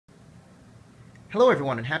Hello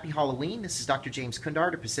everyone and happy Halloween. This is Dr. James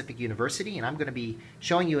Kundard at Pacific University, and I'm going to be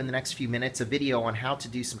showing you in the next few minutes a video on how to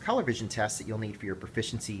do some color vision tests that you'll need for your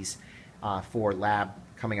proficiencies for lab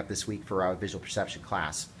coming up this week for our visual perception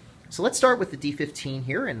class. So let's start with the D-15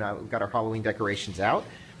 here, and we've got our Halloween decorations out.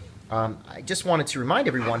 I just wanted to remind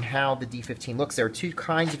everyone how the D-15 looks. There are two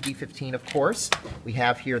kinds of D-15, of course. We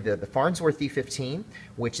have here the Farnsworth D-15,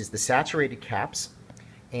 which is the saturated caps.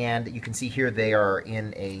 And you can see here they are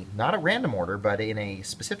in not a random order, but in a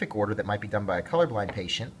specific order that might be done by a colorblind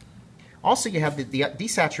patient. Also, you have the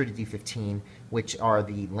desaturated D-15, which are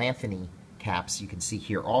the lanthony caps. You can see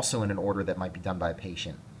here also in an order that might be done by a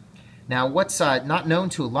patient. Now, what's not known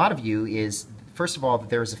to a lot of you is, first of all, that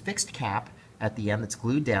there is a fixed cap at the end that's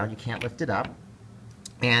glued down. You can't lift it up.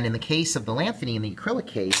 And in the case of the lanthony, in the acrylic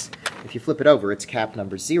case, if you flip it over, it's cap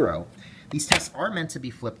number 0. These tests are meant to be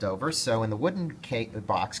flipped over, so in the wooden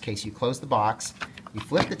box case, you close the box, you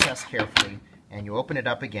flip the test carefully, and you open it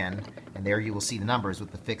up again, and there you will see the numbers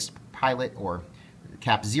with the fixed pilot or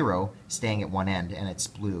cap 0 staying at one end, and it's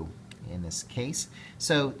blue in this case.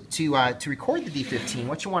 So to record the D-15,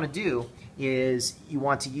 what you want to do is you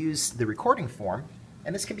want to use the recording form,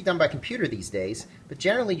 and this can be done by computer these days, but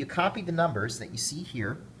generally you copy the numbers that you see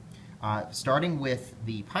here, starting with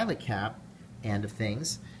the pilot cap end of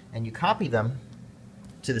things, and you copy them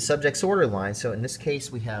to the subject's order line. So in this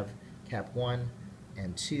case we have cap 1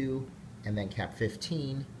 and 2, and then cap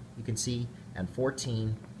 15, you can see, and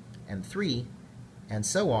 14 and 3, and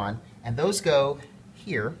so on. And those go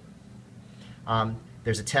here.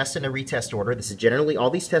 There's a test and a retest order. This is generally, all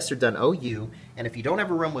these tests are done OU, and if you don't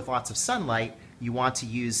have a room with lots of sunlight, you want to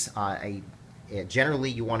use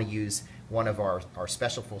generally you want to use one of our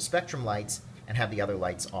special full spectrum lights and have the other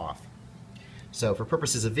lights off. So for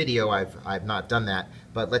purposes of video, I've not done that,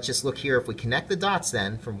 but let's just look here. If we connect the dots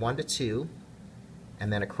then from 1 to 2,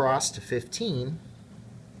 and then across to 15,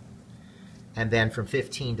 and then from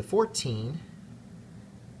 15 to 14,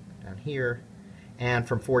 down here, and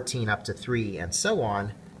from 14 up to 3, and so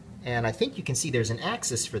on. And I think you can see there's an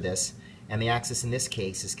axis for this, and the axis in this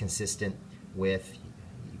case is consistent with,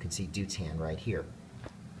 you can see deutan right here.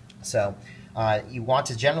 So you want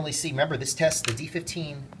to generally see, remember this test, the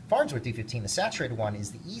D-15, Farnsworth D-15, the saturated one,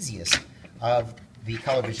 is the easiest of the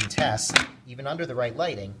color vision tests, even under the right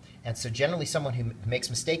lighting, and so generally someone who makes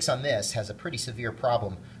mistakes on this has a pretty severe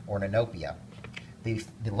problem or an anopia. The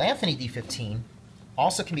lanthony D-15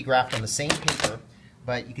 also can be graphed on the same paper,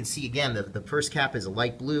 but you can see again the first cap is a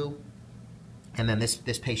light blue, and then this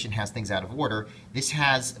patient has things out of order. This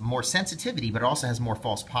has more sensitivity, but it also has more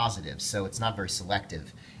false positives, so it's not very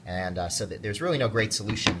selective. And so that there's really no great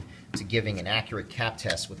solution to giving an accurate cap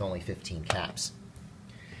test with only 15 caps.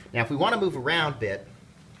 Now, if we want to move around a bit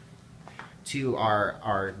to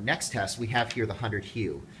our next test, we have here the 100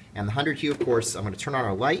 hue. And the 100 hue, of course, I'm going to turn on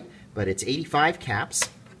our light, but it's 85 caps.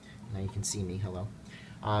 Now you can see me, hello.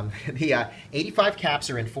 The 85 caps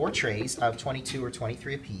are in 4 trays of 22 or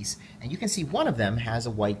 23 apiece, and you can see one of them has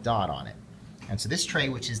a white dot on it. And so this tray,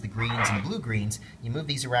 which is the greens and the blue greens, you move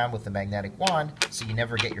these around with the magnetic wand so you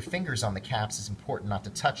never get your fingers on the caps. It's important not to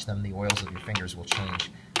touch them. The oils of your fingers will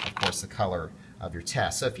change, of course, the color of your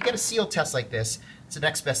test. So if you get a sealed test like this, it's the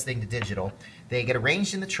next best thing to digital. They get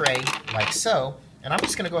arranged in the tray like so, and I'm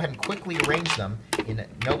just going to go ahead and quickly arrange them in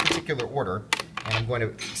no particular order, and I'm going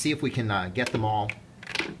to see if we can get them all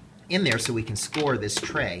in there so we can score this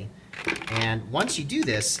tray. And once you do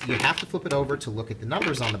this, you have to flip it over to look at the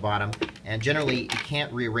numbers on the bottom, and generally you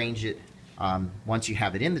can't rearrange it once you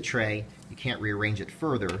have it in the tray. You can't rearrange it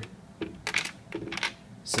further,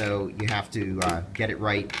 so you have to get it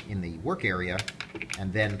right in the work area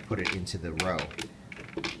and then put it into the row.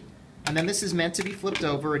 And then this is meant to be flipped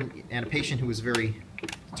over, and a patient who is very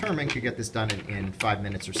determined could get this done in 5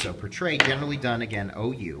 minutes or so per tray, generally done, again,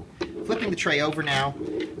 OU. Flipping the tray over now,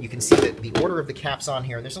 you can see that the order of the caps on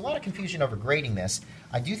here. There's a lot of confusion over grading this.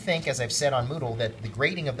 I do think, as I've said on Moodle, that the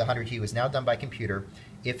grading of the 100 hue is now done by computer,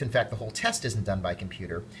 if in fact the whole test isn't done by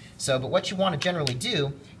computer. So, but what you want to generally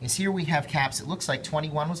do is, here we have caps. It looks like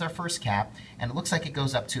 21 was our first cap, and it looks like it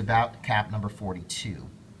goes up to about cap number 42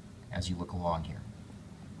 as you look along here.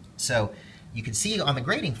 So you can see on the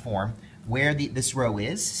grading form where this row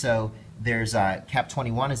is. So there's cap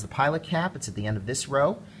 21 is the pilot cap. It's at the end of this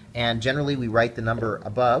row. And generally we write the number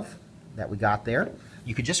above that we got there.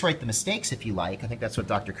 You could just write the mistakes if you like. I think that's what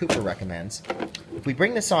Dr. Cooper recommends. If we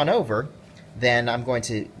bring this on over, then I'm going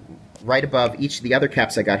to write above each of the other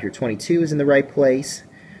caps I got here. 22 is in the right place,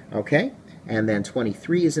 okay? And then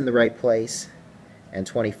 23 is in the right place, and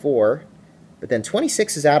 24. But then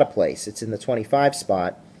 26 is out of place. It's in the 25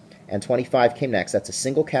 spot, and 25 came next. That's a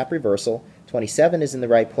single cap reversal. 27 is in the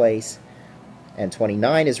right place, and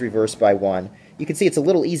 29 is reversed by 1. You can see it's a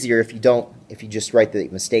little easier if you just write the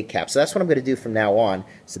mistake cap. So that's what I'm going to do from now on.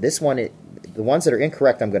 So this one, the ones that are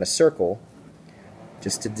incorrect, I'm going to circle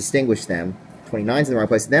just to distinguish them. 29's in the wrong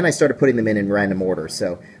place. Then I started putting them in random order.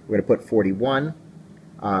 So we're going to put 41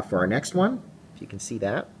 for our next one, if you can see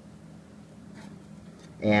that.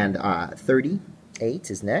 And 38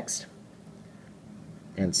 is next,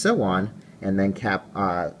 and so on. And then cap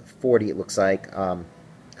 40, it looks like,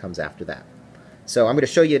 comes after that. So I'm going to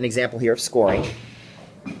show you an example here of scoring.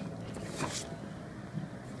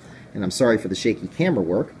 And I'm sorry for the shaky camera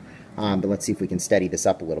work, but let's see if we can steady this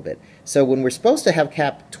up a little bit. So when we're supposed to have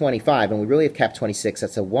cap 25, and we really have cap 26,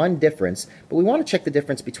 that's a 1 difference, but we want to check the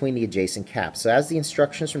difference between the adjacent caps. So as the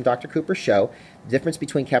instructions from Dr. Cooper show, the difference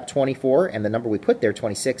between cap 24 and the number we put there,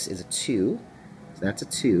 26, is a 2. So that's a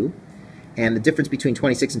 2. And the difference between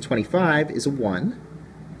 26 and 25 is a 1.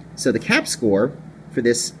 So the cap score for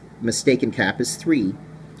this mistaken cap is 3.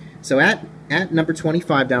 So at number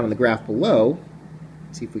 25 down on the graph below,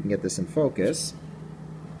 see if we can get this in focus.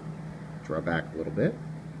 Draw back a little bit.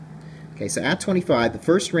 Okay, so at 25, the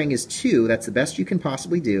first ring is 2. That's the best you can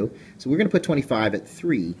possibly do. So we're going to put 25 at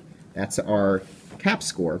 3. That's our cap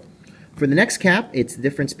score. For the next cap, it's the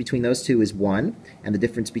difference between those two is 1, and the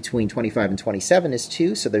difference between 25 and 27 is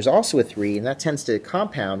 2, so there's also a 3, and that tends to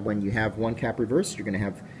compound when you have one cap reversed. You're going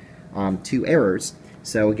to have 2 errors.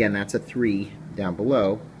 So again, that's a 3 down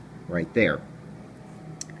below, right there.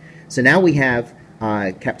 So now we have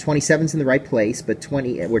cap 27's in the right place, but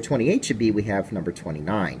where 28 should be, we have number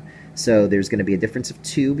 29. So there's going to be a difference of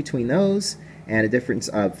 2 between those, and a difference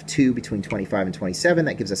of 2 between 25 and 27.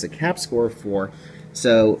 That gives us a cap score of 4.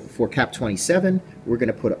 So for cap 27, we're going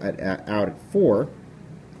to put it out at 4,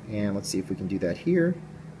 and let's see if we can do that here,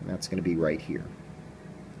 and that's going to be right here.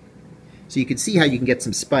 So you can see how you can get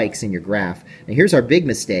some spikes in your graph. Now here's our big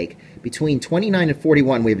mistake. Between 29 and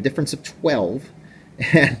 41, we have a difference of 12,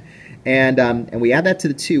 and we add that to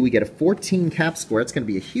the 2, we get a 14 cap score. That's going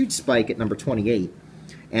to be a huge spike at number 28.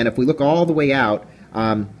 And if we look all the way out,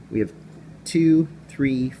 we have 2,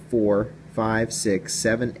 3, 4, 5, 6,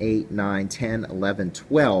 7, 8, 9, 10, 11,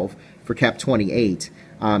 12 for cap 28.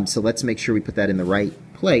 So let's make sure we put that in the right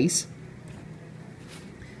place.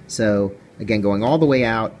 So again, going all the way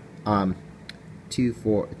out, 2,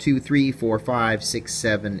 3, 4, 5, 6,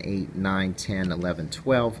 7, 8, 9, 10, 11,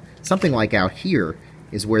 12. Something like out here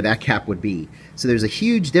is where that cap would be. So there's a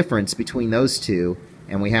huge difference between those two,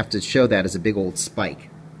 and we have to show that as a big old spike.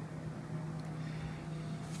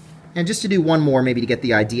 And just to do one more, maybe to get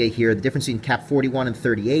the idea here, the difference between cap 41 and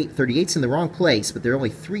 38. 38's in the wrong place, but there are only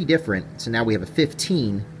 3 different. So now we have a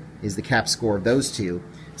 15 is the cap score of those two.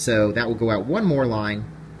 So that will go out one more line,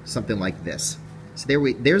 something like this. So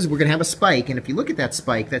we're going to have a spike, and if you look at that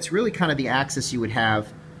spike, that's really kind of the axis you would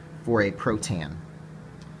have for a protan.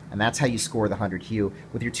 And that's how you score the 100 hue.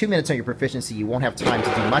 With your 2 minutes on your proficiency, you won't have time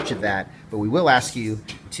to do much of that, but we will ask you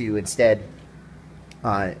to instead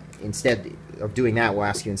of doing that, we'll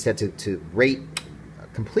ask you instead to rate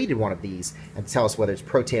completed one of these and tell us whether it's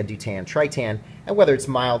protan, deutan, tritan, and whether it's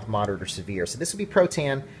mild, moderate, or severe. So this would be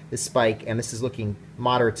protan, this spike, and this is looking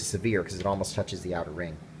moderate to severe because it almost touches the outer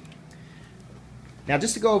ring. Now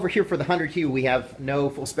just to go over here for the 100 hue, we have no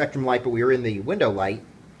full spectrum light, but we are in the window light.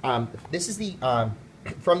 This is the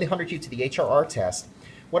from the 100 hue to the HRR test.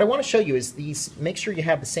 What I want to show you is these, make sure you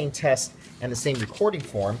have the same test and the same recording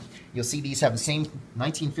form. You'll see these have the same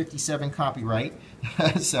 1957 copyright.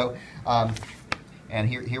 So, and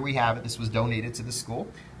here we have it. This was donated to the school.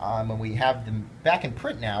 And we have them back in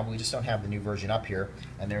print now, but we just don't have the new version up here.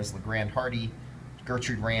 And there's LeGrand Hardy,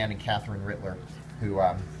 Gertrude Rand, and Catherine Rittler, who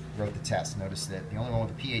wrote the test. Notice that the only one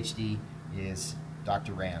with a PhD is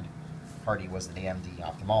Dr. Rand. Hardy was an AMD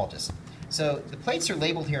ophthalmologist. So the plates are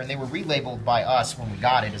labeled here, and they were relabeled by us when we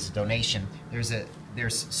got it as a donation. There's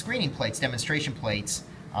screening plates, demonstration plates,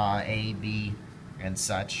 A, B, and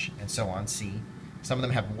such, and so on, C. Some of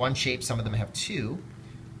them have 1 shape, some of them have 2.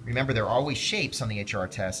 Remember, there are always shapes on the HR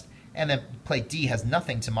test. And then plate D has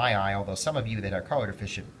nothing to my eye, although some of you that are color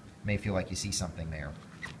deficient may feel like you see something there.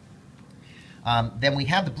 Then we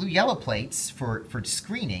have the blue-yellow plates for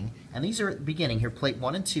screening, and these are at the beginning here. Plate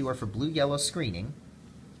 1 and 2 are for blue-yellow screening.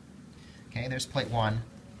 Okay, there's plate 1,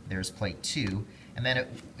 there's plate 2, and then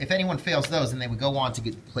if anyone fails those, then they would go on to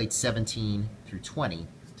get plates 17 through 20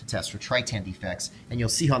 to test for tritan defects, and you'll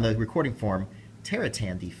see on the recording form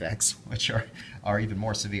teratan defects, which are even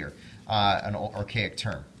more severe, an archaic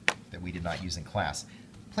term that we did not use in class.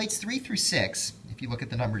 Plates 3 through 6, if you look at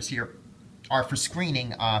the numbers here, are for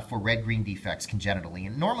screening for red-green defects congenitally.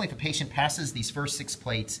 And normally if a patient passes these first 6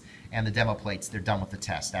 plates and the demo plates, they're done with the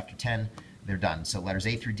test. After 10 they're done. So letters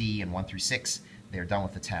A through D and 1 through 6, they're done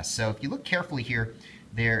with the test. So if you look carefully here,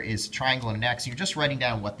 there is a triangle and an X, and you're just writing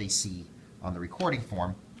down what they see on the recording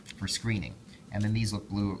form for screening. And then these look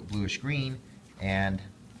bluish green, and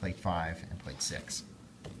plate 5 and plate 6.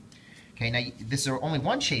 Okay, now this is only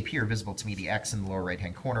one shape here visible to me, the X in the lower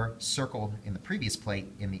right-hand corner, circled in the previous plate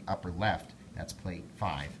in the upper left. That's plate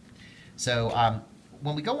 5. So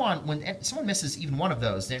when we go on, when someone misses even one of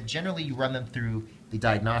those, then generally you run them through the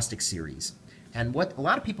diagnostic series. And what a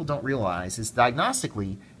lot of people don't realize is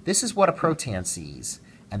diagnostically, this is what a protan sees,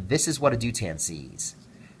 and this is what a deutan sees.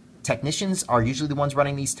 Technicians are usually the ones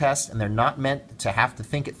running these tests, and they're not meant to have to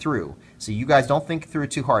think it through. So you guys don't think through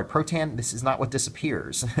it too hard. Protan, this is not what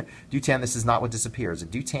disappears. Deutan, this is not what disappears. A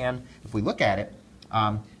deutan, if we look at it,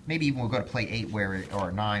 maybe even we'll go to plate 8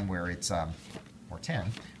 or 9 where it's, or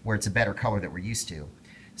 10, where it's a better color that we're used to.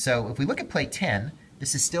 So if we look at plate 10,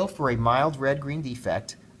 this is still for a mild red-green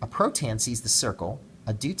defect. A protan sees the circle,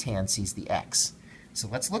 a deutan sees the X. So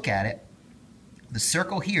let's look at it. The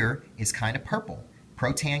circle here is kind of purple.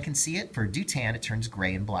 Protan can see it. For a deutan, it turns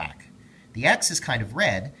gray and black. The X is kind of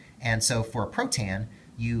red, and so for a protan,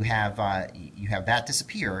 you have that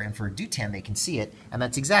disappear, and for a deutan, they can see it, and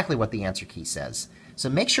that's exactly what the answer key says. So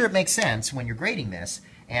make sure it makes sense when you're grading this,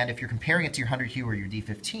 and if you're comparing it to your 100 hue or your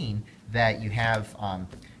D-15, that you have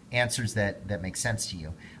answers that make sense to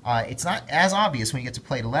you. It's not as obvious when you get to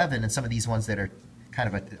plate 11 and some of these ones that are kind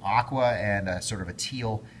of an aqua and a sort of a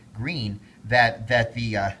teal green, that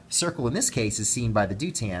the circle in this case is seen by the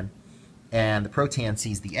deutan and the protan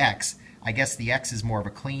sees the X. I guess the X is more of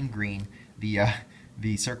a clean green,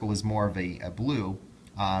 the circle is more of a blue,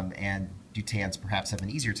 and deutans perhaps have an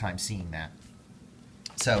easier time seeing that.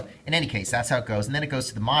 So in any case, that's how it goes. And then it goes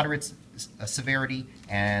to the moderate severity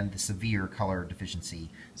and the severe color deficiency.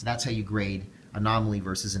 So that's how you grade anomaly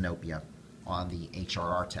versus anopia on the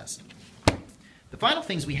HRR test. The final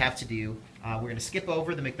things we have to do, we're going to skip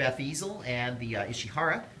over the Macbeth easel and the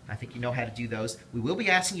Ishihara. I think you know how to do those. We will be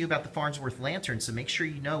asking you about the Farnsworth lantern, so make sure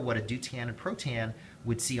you know what a deutan and protan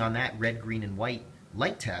would see on that red, green, and white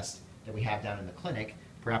light test that we have down in the clinic.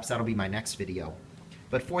 Perhaps that'll be my next video.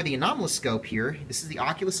 But for the Anomaloscope here, this is the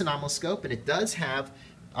Oculus Anomaloscope, and it does have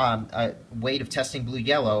a way of testing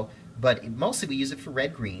blue-yellow, but mostly we use it for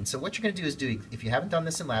red-green. So what you're going to do is if you haven't done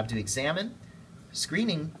this in lab, do examine,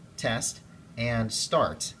 screening test, and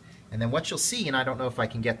start. And then what you'll see, and I don't know if I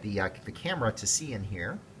can get the camera to see in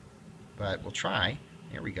here, but we'll try.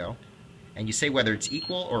 There we go. And you say whether it's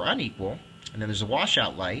equal or unequal, and then there's a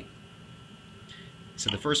washout light. So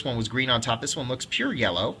the first one was green on top. This one looks pure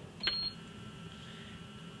yellow.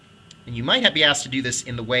 And you might be asked to do this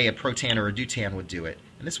in the way a protan or a deutan would do it.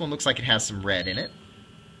 And this one looks like it has some red in it.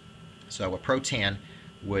 So a protan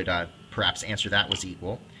would perhaps answer that was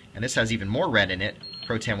equal. And this has even more red in it.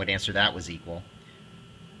 Protan would answer that was equal.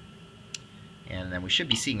 And then we should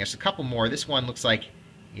be seeing there's a couple more. This one looks like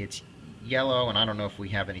it's yellow, and I don't know if we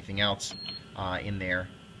have anything else in there.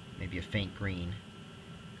 Maybe a faint green.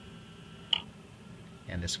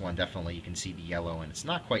 And this one definitely you can see the yellow, and it's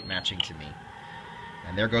not quite matching to me.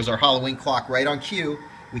 And there goes our Halloween clock right on cue.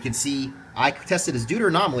 We can see I tested as deuter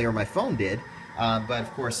anomaly, or my phone did, but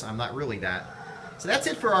of course I'm not really that. So that's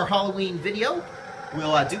it for our Halloween video.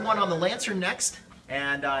 We'll do one on the lantern next,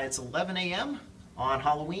 and it's 11 a.m. on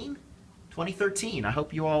Halloween 2013. I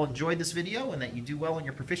hope you all enjoyed this video and that you do well in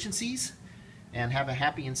your proficiencies, and have a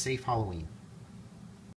happy and safe Halloween.